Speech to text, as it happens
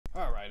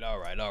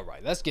all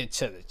right. Let's get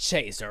to the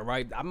chase, all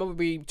right? I'm going to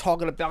be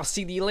talking about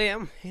CeeDee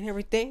Lamb and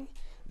everything.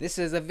 This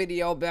is a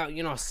video about,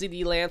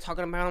 CeeDee Lamb,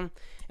 talking about him.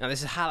 Now,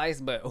 this is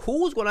highlights, but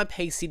who's going to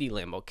pay CeeDee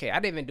Lamb, okay? I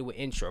didn't even do an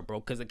intro, bro,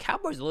 because the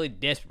Cowboys are really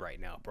desperate right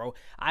now, bro.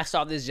 I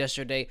saw this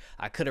yesterday.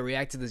 I could have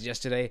reacted to this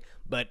yesterday,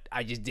 but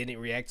I just didn't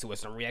react to it,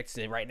 so I'm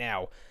reacting to it right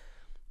now.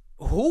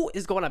 Who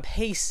is going to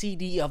pay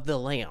CeeDee of the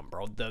Lamb,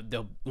 bro?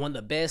 The one of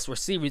the best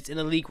receivers in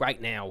the league right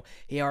now.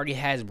 He already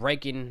has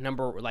breaking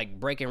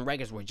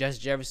records with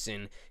Justin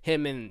Jefferson.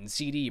 Him and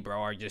CeeDee, bro,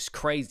 are just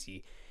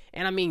crazy.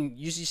 And I mean,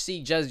 you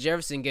see Justin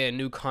Jefferson get a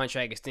new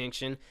contract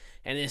extension,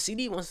 and then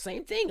CeeDee wants the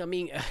same thing. I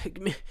mean,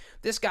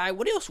 this guy,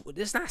 what else?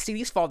 It's not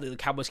CeeDee's fault that the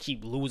Cowboys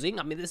keep losing.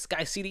 I mean, this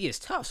guy CeeDee is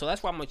tough, so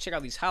that's why I'm gonna check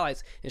out these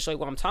highlights and show you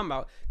what I'm talking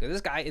about. Because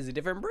this guy is a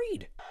different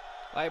breed.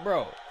 Like,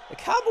 bro, the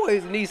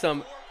Cowboys need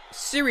some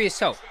serious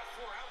help.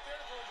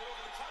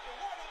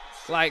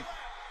 Like,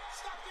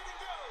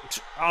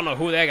 I don't know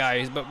who that guy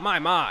is, but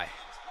my.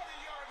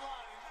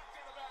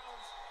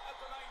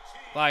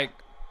 Like,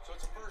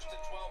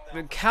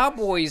 the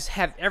Cowboys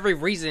have every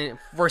reason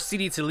for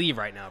CeeDee to leave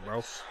right now,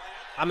 bro.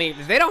 I mean,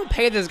 if they don't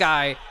pay this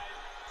guy,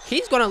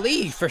 he's gonna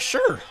leave for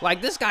sure.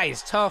 Like, this guy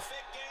is tough.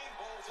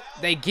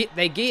 They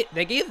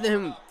gave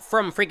them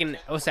from freaking,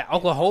 what's that,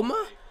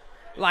 Oklahoma?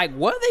 Like,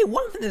 what do they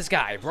want from this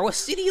guy, bro?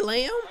 CeeDee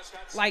Lamb?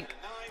 Like,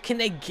 can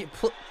they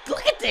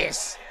look at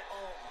this.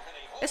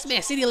 This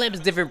man, CeeDee Lamb is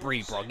a different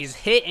breed, bro. Gets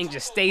hit and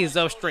just stays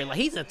up straight. Like,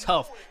 he's a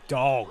tough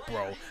dog,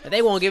 bro. And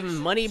they won't give him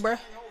money, bro.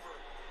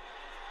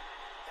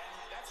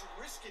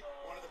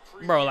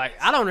 Bro, like,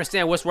 I don't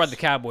understand what's wrong with the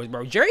Cowboys,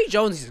 bro. Jerry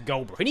Jones needs to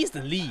go, bro. He needs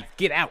to leave.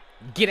 Get out.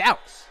 Get out.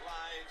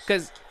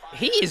 Because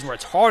he is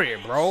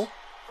retarded, bro.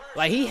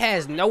 Like, he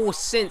has no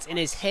sense in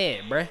his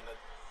head, bro.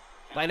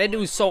 Like, that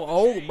dude's so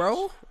old,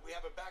 bro.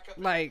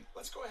 Like,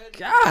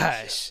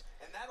 gosh.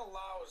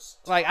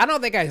 Like, I know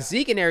they got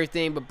Zeke and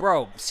everything, but,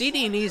 bro,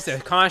 CeeDee needs a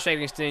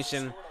contract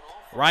extension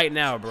right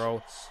now,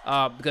 bro.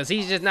 Because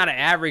he's just not an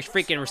average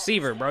freaking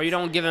receiver, bro. You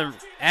don't give him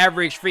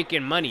average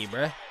freaking money,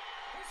 bro.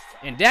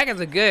 And Dak is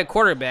a good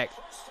quarterback,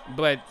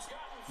 but,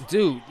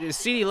 dude,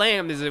 CeeDee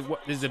Lamb is one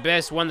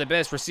of the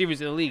best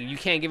receivers in the league. You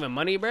can't give him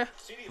money, bro.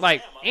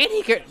 Like, and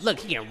he can, look,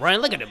 he can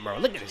run. Look at him, bro.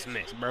 Look at this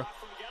mess, bro.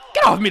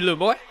 Get off me, little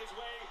boy.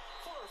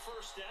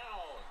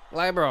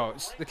 Like, bro,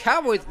 the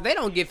Cowboys, they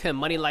don't give him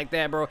money like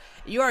that, bro.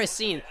 You already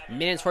seen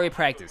mandatory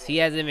practice. He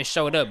hasn't even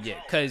showed up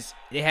yet because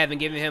they haven't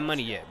given him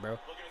money yet, bro.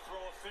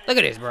 Look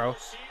at this, bro.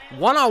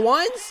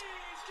 One-on-ones?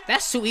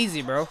 That's too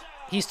easy, bro.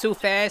 He's too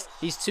fast.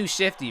 He's too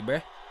shifty,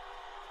 bro.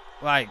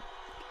 Like,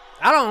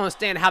 I don't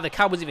understand how the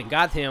Cowboys even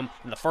got him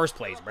in the first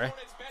place, bro.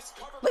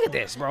 Look at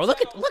this, bro.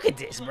 Look at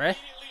this, bro.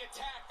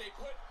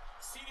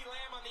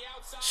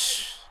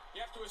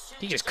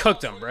 He just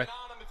cooked him, bro.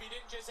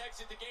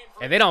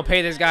 If they don't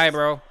pay this guy,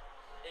 bro,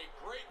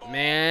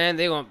 man,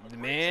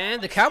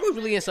 the Cowboys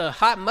really in some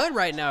hot mud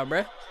right now,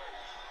 bro.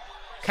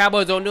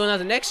 Cowboys don't do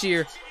nothing next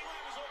year.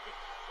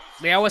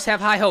 They always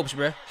have high hopes,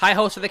 bro. High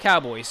hopes for the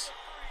Cowboys.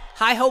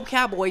 High hope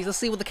Cowboys. Let's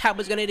see what the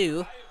Cowboys gonna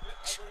do.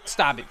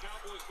 Stop it.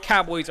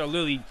 Cowboys are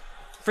literally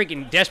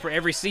freaking desperate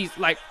every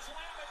season. Like,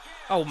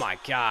 oh my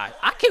God,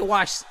 I can't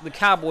watch the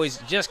Cowboys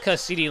just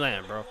cause CeeDee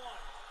Lamb, bro.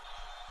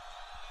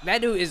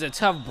 That dude is a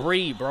tough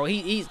breed, bro.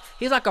 He's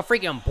like a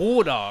freaking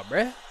bulldog,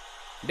 bro.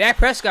 Dak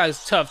Prescott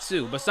is tough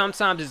too, but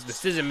sometimes his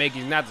decision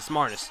making is not the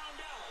smartest.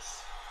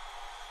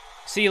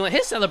 See,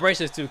 his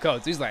celebration is too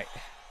cold. He's like,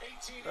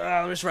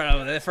 I'm just right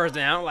over that first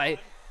down. Like,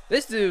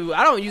 this dude,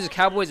 I don't use the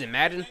Cowboys in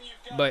Madden,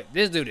 but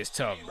this dude is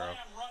tough, bro.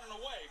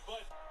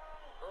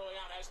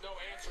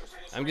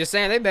 I'm just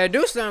saying, they better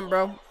do something,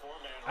 bro.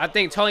 I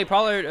think Tony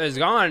Pollard is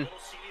gone.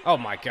 Oh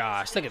my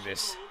gosh, look at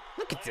this.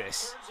 Look at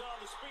this.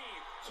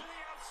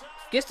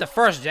 Gets the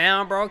first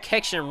down, bro.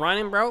 Catch and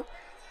running, bro.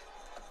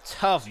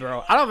 Tough,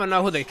 bro. I don't even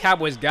know who the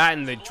Cowboys got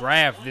in the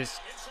draft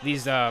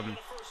these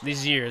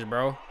years,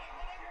 bro.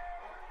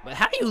 But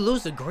how do you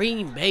lose to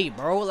Green Bay,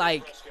 bro?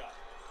 Like,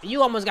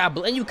 you almost got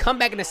and you come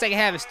back in the second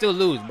half and still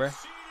lose, bro.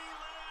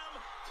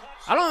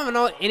 I don't even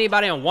know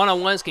anybody on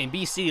one-on-ones can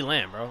beat CeeDee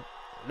Lamb, bro.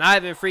 Not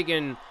even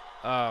freaking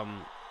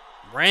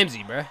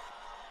Ramsey, bro.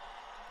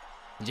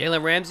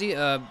 Jalen Ramsey,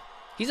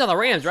 he's on the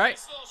Rams, right?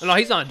 No,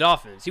 he's on the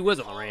Dolphins. He was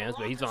on the Rams,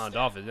 but he's on the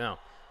Dolphins now.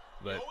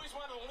 But you always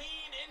want to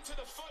lean into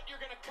the foot you're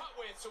going to cut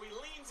with, so he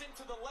leans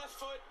into the left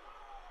foot,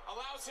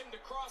 allows him to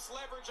cross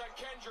leverage on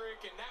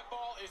Kendrick, and that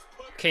ball is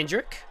put.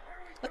 Kendrick?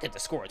 Look at the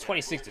score,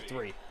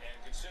 26-3.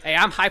 Hey,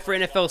 I'm hyped for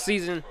NFL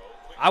season.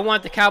 I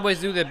want the Cowboys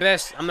to do their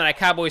best. I'm not a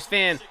Cowboys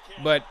fan,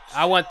 but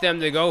I want them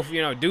to go,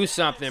 do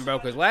something, bro,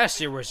 because last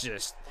year was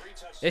just,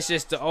 it's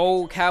just the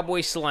old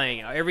Cowboy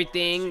slang.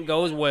 Everything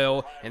goes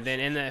well, and then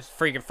in the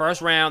freaking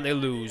first round, they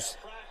lose.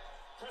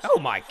 Oh,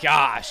 my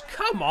gosh.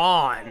 Come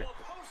on.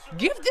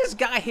 Give this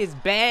guy his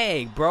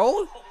bag,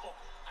 bro.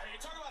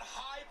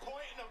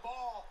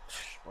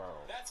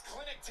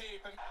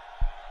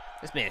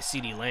 This man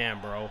CeeDee Lamb,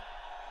 bro.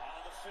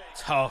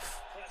 Tough.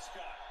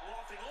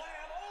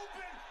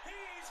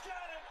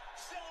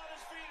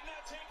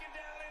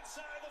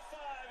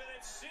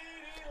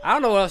 I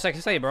don't know what else I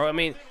can say, bro. I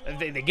mean,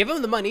 they give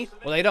him the money,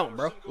 well, they don't,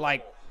 bro.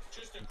 Like,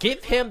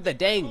 give him the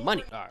dang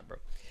money. All right, bro.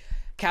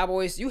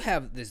 Cowboys, you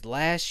have this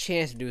last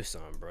chance to do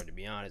something, bro, to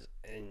be honest.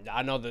 And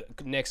I know the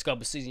next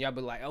couple seasons, y'all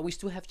be like, oh, we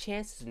still have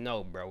chances.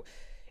 No, bro.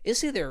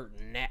 It's either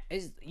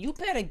you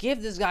better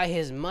give this guy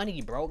his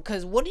money, bro.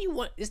 Because what do you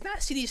want? It's not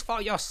CeeDee's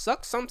fault. Y'all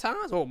suck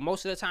sometimes, or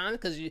most of the time.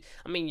 Because you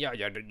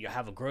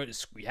have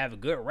a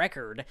good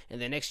record,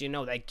 and then next you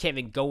know they can't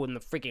even go in the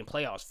freaking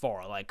playoffs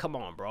far. Like, come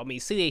on, bro. I mean,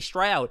 CeeDee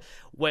Stroud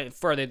went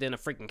further than the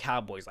freaking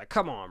Cowboys. Like,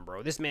 come on,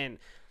 bro. This man.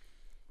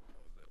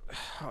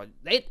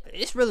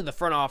 It's really the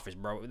front office,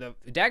 bro.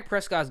 Dak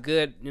Prescott's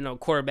good,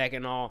 quarterback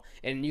and all,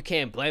 and you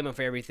can't blame him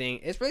for everything.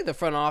 It's really the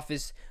front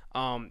office.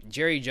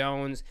 Jerry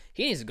Jones,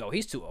 he needs to go.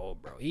 He's too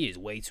old, bro. He is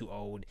way too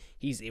old.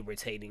 He's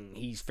irritating.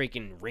 He's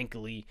freaking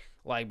wrinkly.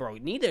 Like, bro,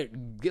 you need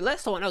to let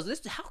someone else.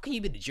 How can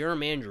you be the general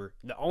manager,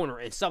 the owner,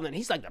 and something?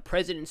 He's like the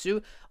president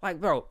too. Like,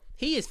 bro,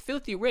 he is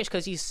filthy rich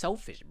because he's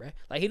selfish, bro.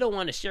 Like, he don't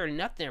want to share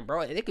nothing,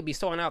 bro. There could be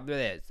someone out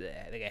there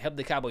that can help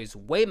the Cowboys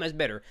way much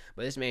better.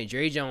 But this man,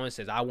 Jerry Jones,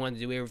 says, I want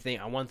to do everything.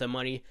 I want the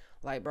money.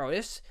 Like, bro,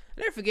 I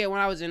never forget when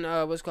I was in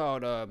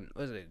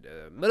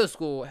middle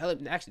school. Hell,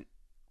 actually,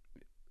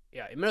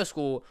 yeah, in middle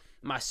school,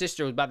 my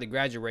sister was about to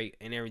graduate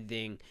and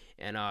everything,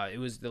 and it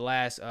was the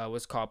last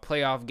what's called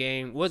playoff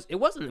game. It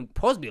wasn't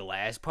supposed to be the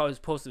last. Probably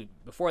supposed to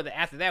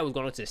after that was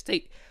going to the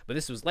state, but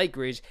this was Lake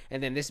Ridge,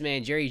 and then this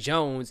man Jerry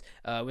Jones,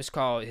 what's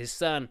called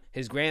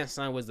his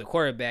grandson was the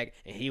quarterback,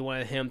 and he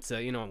wanted him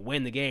to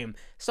win the game.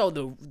 So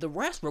the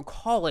refs were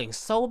calling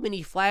so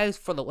many flags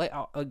for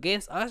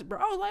against us, bro.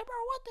 I was like, bro,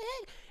 what the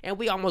heck? And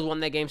we almost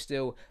won that game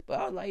still, but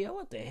I was like, yo,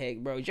 what the heck,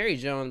 bro? Jerry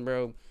Jones,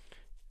 bro.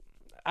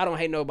 I don't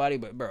hate nobody,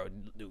 but bro,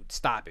 dude,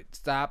 stop it.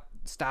 Stop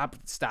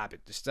it.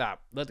 Just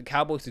stop. Let the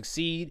Cowboys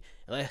succeed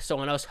and let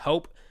someone else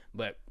hope.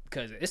 But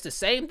because it's the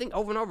same thing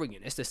over and over again.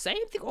 It's the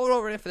same thing over and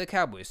over again for the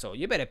Cowboys. So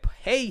you better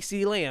pay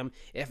CeeDee Lamb.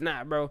 If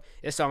not, bro,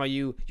 it's on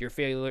you. Your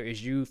failure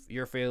is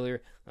your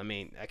failure. I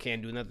mean, I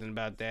can't do nothing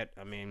about that.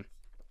 I mean,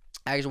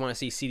 I just want to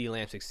see CeeDee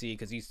Lamb succeed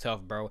because he's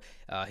tough, bro.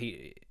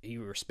 He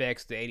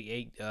respects the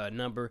 88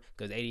 number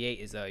because 88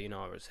 is a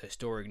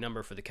historic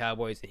number for the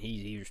Cowboys, and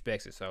he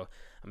respects it. So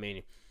I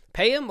mean,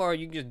 pay him or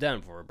you just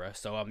done for it, bro.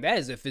 So that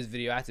is it for this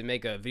video. I have to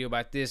make a video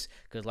about this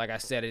because, like I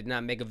said, I did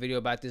not make a video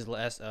about this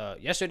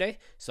yesterday,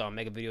 so I'll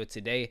make a video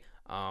today.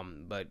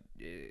 But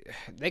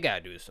they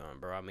gotta do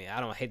something, bro. I mean, I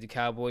don't hate the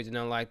Cowboys and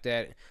nothing like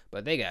that,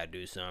 but they gotta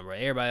do something, bro.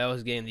 Everybody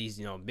else getting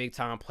these, big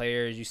time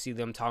players. You see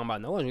them talking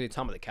about. No one's really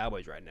talking about the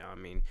Cowboys right now. I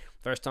mean,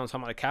 first time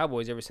talking about the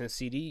Cowboys ever since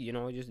CeeDee,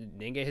 just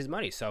didn't get his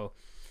money. So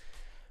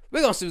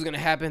we're gonna see what's gonna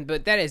happen,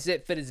 but that is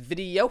it for this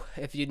video.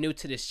 If you're new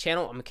to this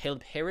channel, I'm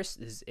Caleb Harris.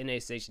 This is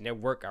NSH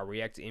Network. I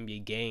react to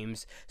NBA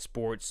games,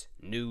 sports,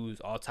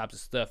 news, all types of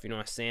stuff. You know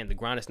what I'm saying? The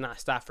grind is not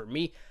stopped for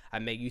me. I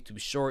make YouTube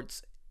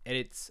shorts,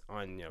 edits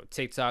on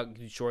TikTok,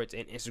 YouTube shorts,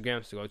 and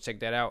Instagram. So go check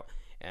that out.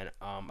 And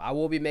I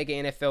will be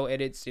making NFL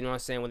edits, you know what I'm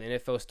saying, when the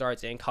NFL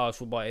starts, and college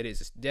football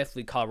edits. It's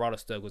definitely Colorado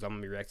stuff because I'm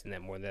going to be reacting to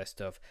that more than that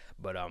stuff.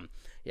 But,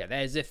 yeah,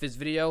 that is it for this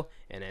video.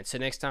 And until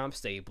next time,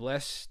 stay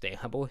blessed, stay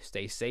humble,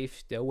 stay safe,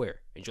 stay aware.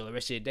 Enjoy the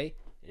rest of your day.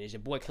 And it's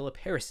your boy, Caleb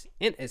Harris,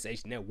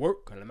 NSH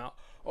Network. Calling them out.